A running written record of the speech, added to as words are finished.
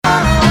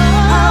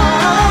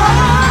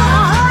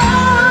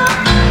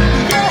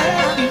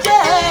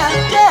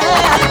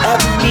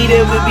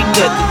there would be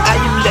nothing. I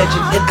am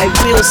legend and I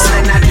will see.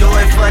 And I do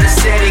it for the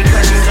city,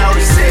 cause you know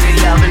the city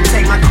love it.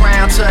 Take my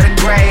crown to the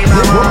grave,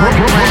 I'm an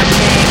underground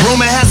king.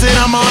 Rumor has it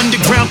I'm an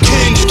underground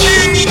king.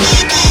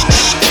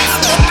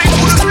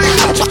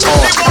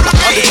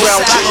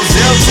 Underground, I go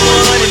 0 to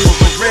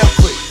 100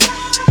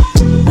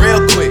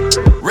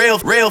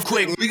 real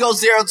quick. We go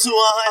 0 to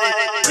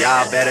 100.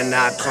 Y'all better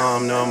not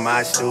come to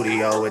my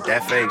studio with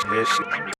that fake shit.